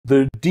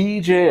The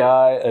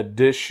DJI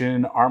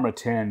Edition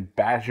Armattan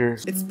Badger.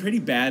 It's pretty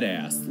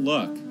badass.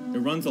 Look, it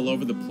runs all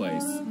over the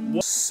place.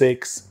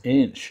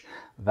 6-inch.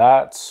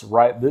 That's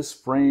right. This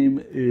frame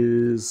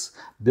is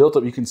built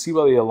up. You can see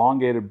by the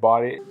elongated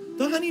body.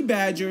 The honey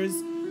badgers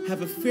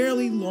have a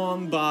fairly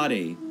long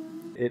body.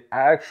 It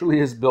actually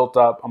is built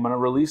up. I'm going to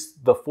release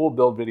the full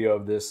build video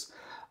of this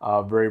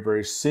very,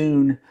 very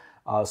soon.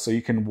 So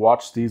you can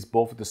watch these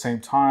both at the same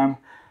time.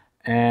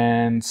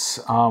 And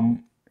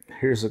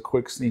here's a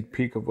quick sneak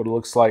peek of what it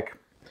looks like.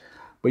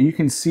 But you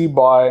can see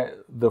by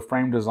the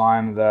frame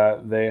design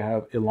that they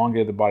have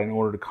elongated the body in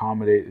order to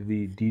accommodate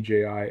the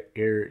DJI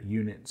Air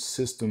unit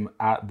system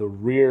at the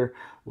rear,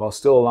 while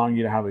still allowing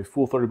you to have a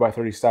full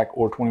 30x30 stack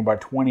or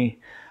 20x20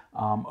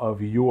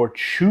 of your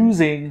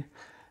choosing.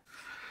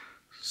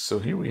 So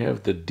here we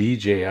have the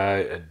DJI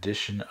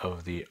edition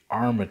of the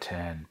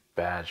Armattan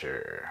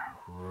Badger.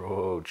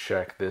 Oh,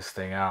 check this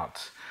thing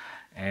out.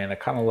 And I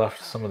kind of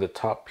left some of the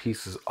top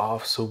pieces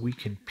off so we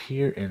can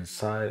peer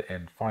inside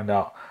and find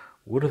out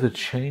what are the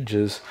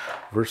changes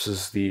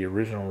versus the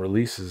original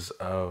releases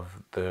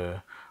of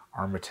the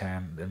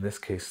Armattan, in this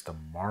case the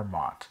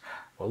Marmot.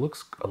 Well, it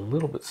looks a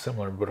little bit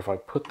similar, but if I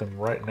put them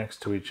right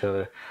next to each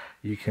other,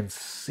 you can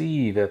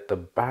see that the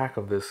back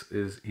of this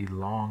is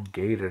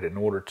elongated in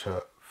order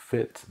to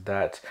fit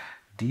that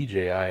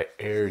DJI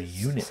Air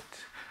unit.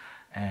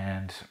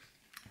 And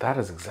that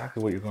is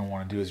exactly what you're going to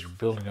want to do as you're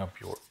building up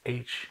your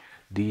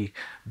HD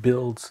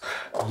builds.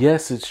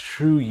 Yes, it's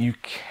true, you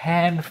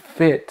can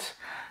fit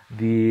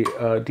the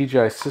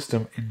DJI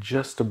system in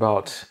just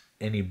about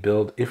any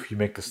build if you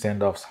make the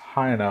standoffs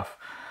high enough,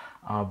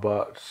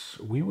 but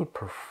we would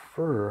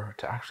prefer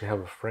to actually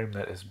have a frame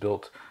that is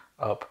built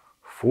up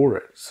for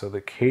it. So the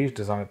cage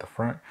design at the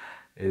front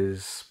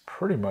is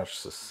pretty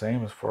much the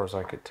same as far as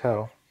I could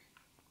tell,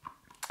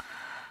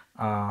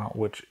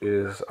 which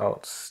is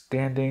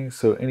outstanding.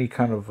 So any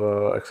kind of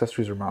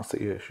accessories or mounts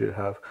that you should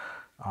have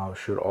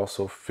should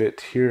also fit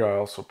here. I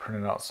also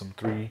printed out some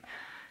 3D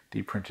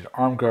printed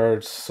arm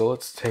guards. So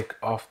let's take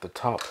off the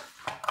top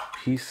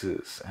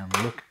pieces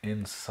and look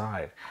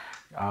inside.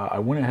 I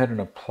went ahead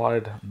and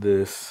applied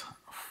this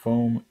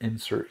foam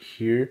insert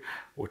here,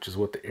 which is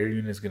what the air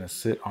unit is going to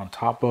sit on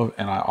top of.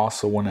 And I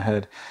also went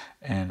ahead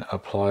and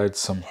applied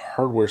some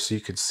hardware so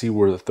you could see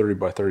where the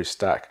 30x30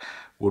 stack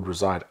would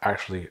reside,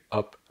 actually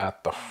up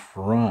at the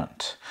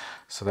front.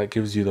 So that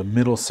gives you the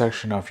middle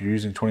section. Now if you're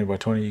using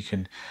 20x20, you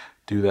can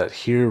do that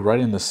here right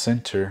in the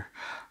center.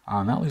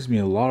 And that leaves me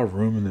a lot of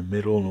room in the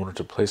middle in order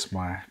to place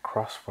my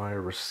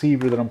crossfire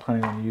receiver that I'm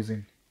planning on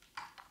using.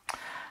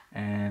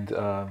 And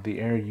the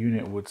air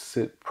unit would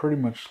sit pretty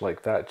much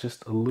like that,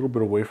 just a little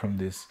bit away from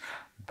these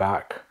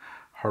back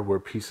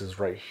hardware pieces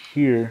right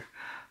here,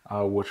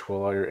 which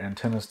will allow your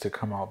antennas to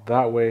come out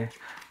that way.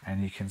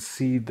 And you can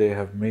see they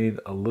have made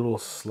a little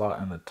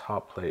slot in the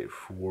top plate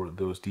for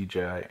those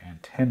DJI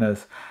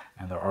antennas,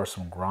 and there are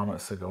some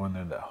grommets that go in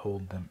there that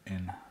hold them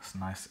in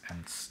nice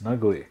and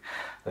snugly.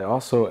 They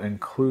also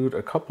include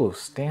a couple of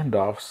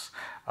standoffs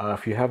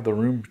if you have the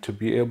room to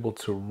be able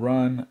to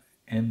run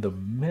in the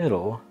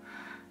middle.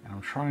 And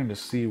I'm trying to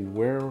see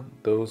where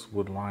those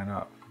would line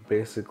up,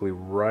 basically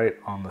right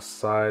on the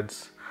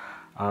sides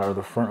or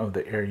the front of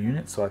the air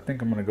unit. So I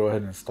think I'm going to go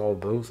ahead and install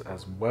those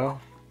as well.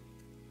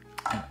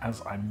 And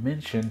as I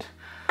mentioned,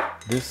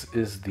 this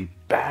is the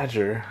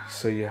Badger.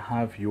 So you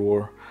have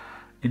your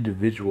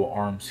individual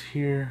arms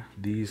here.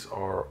 These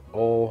are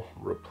all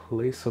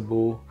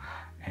replaceable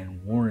and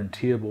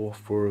warrantyable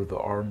for the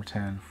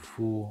Armattan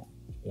full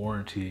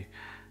warranty.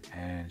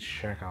 And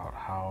check out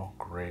how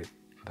great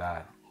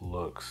that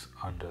looks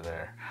under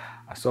there.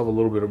 I still have a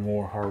little bit of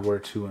more hardware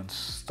to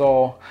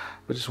install,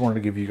 but just wanted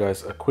to give you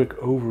guys a quick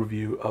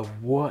overview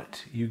of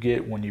what you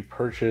get when you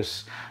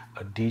purchase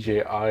a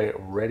DJI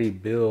ready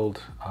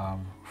build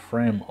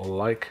frame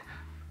like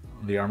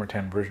the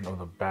Armattan version of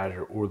the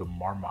Badger or the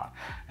Marmot.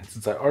 And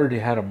since I already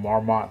had a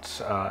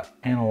Marmot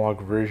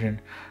analog version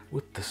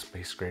with the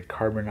space grade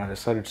carbon, I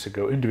decided to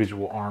go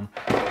individual arm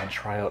and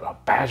try out a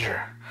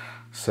Badger.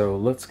 So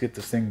let's get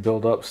this thing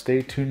built up.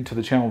 Stay tuned to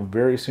the channel.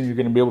 Very soon you're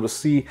going to be able to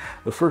see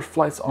the first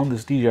flights on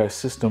this DJI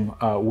system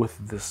with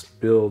this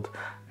build.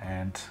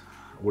 And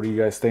what do you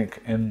guys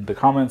think in the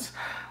comments?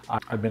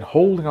 I've been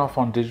holding off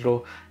on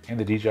digital and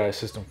the DJI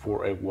system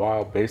for a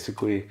while,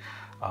 basically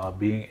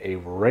being a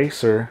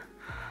racer.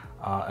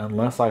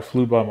 Unless I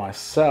flew by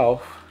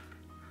myself,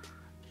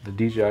 the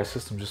DJI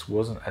system just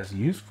wasn't as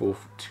useful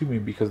to me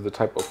because of the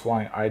type of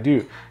flying I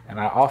do. And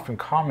I often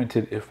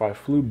commented if I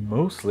flew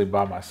mostly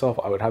by myself,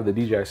 I would have the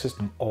DJI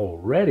system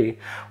already.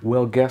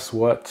 Well, guess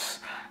what?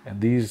 In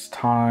these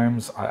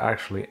times, I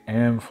actually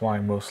am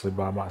flying mostly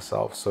by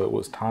myself. So it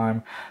was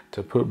time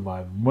to put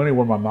my money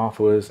where my mouth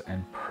was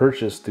and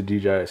purchase the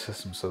DJI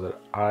system so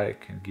that I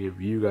can give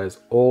you guys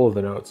all of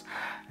the notes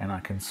and I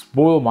can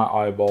spoil my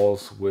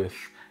eyeballs with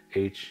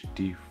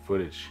HD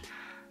footage.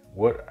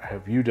 What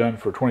have you done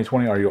for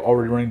 2020? Are you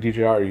already running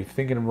DJI? Are you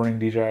thinking of running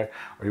DJI? Are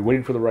you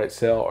waiting for the right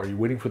sale? Are you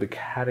waiting for the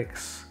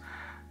Caddx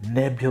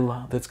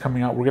Nebula that's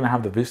coming out? We're going to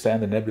have the Vista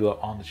and the Nebula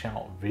on the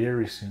channel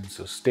very soon,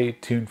 so stay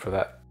tuned for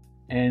that.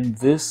 And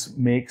this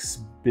makes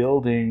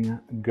building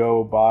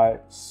go by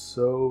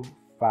so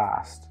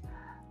fast.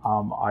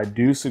 I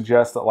do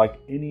suggest that, like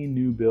any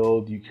new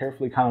build, you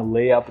carefully kind of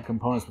lay out the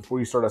components before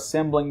you start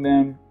assembling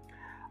them.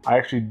 I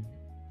actually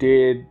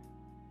did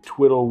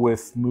twiddle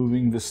with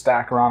moving the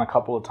stack around a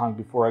couple of times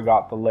before I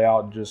got the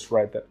layout just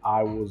right that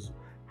I was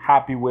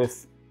happy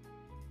with.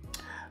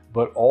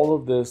 But all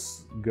of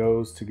this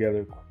goes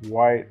together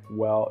quite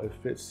well. It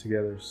fits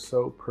together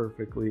so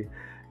perfectly.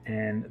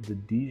 And the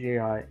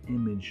DJI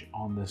image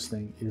on this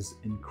thing is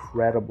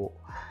incredible.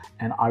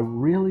 And I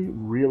really,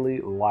 really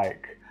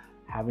like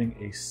having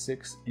a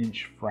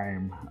 6-inch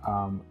frame,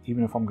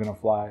 even if I'm gonna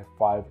fly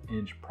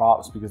 5-inch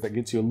props, because that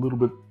gets you a little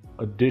bit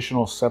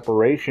additional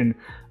separation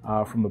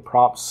from the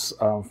props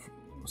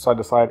side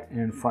to side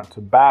and front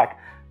to back.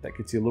 That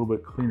gets you a little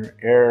bit cleaner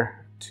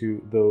air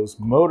to those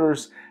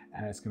motors,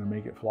 and it's gonna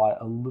make it fly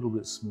a little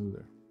bit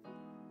smoother.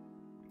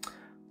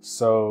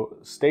 So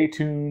stay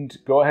tuned,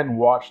 go ahead and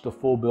watch the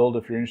full build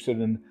if you're interested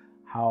in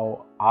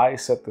how I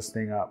set this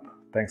thing up.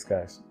 Thanks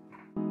guys.